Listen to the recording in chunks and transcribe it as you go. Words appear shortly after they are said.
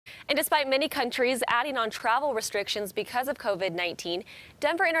And despite many countries adding on travel restrictions because of COVID-19,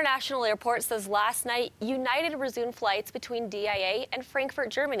 Denver International Airport says last night United resumed flights between DIA and Frankfurt,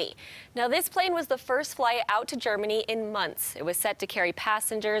 Germany. Now, this plane was the first flight out to Germany in months. It was set to carry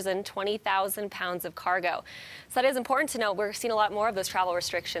passengers and 20,000 pounds of cargo. So that is important to note. We're seeing a lot more of those travel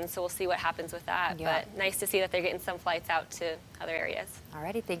restrictions, so we'll see what happens with that. Yeah. But nice to see that they're getting some flights out to other areas. All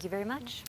righty, thank you very much.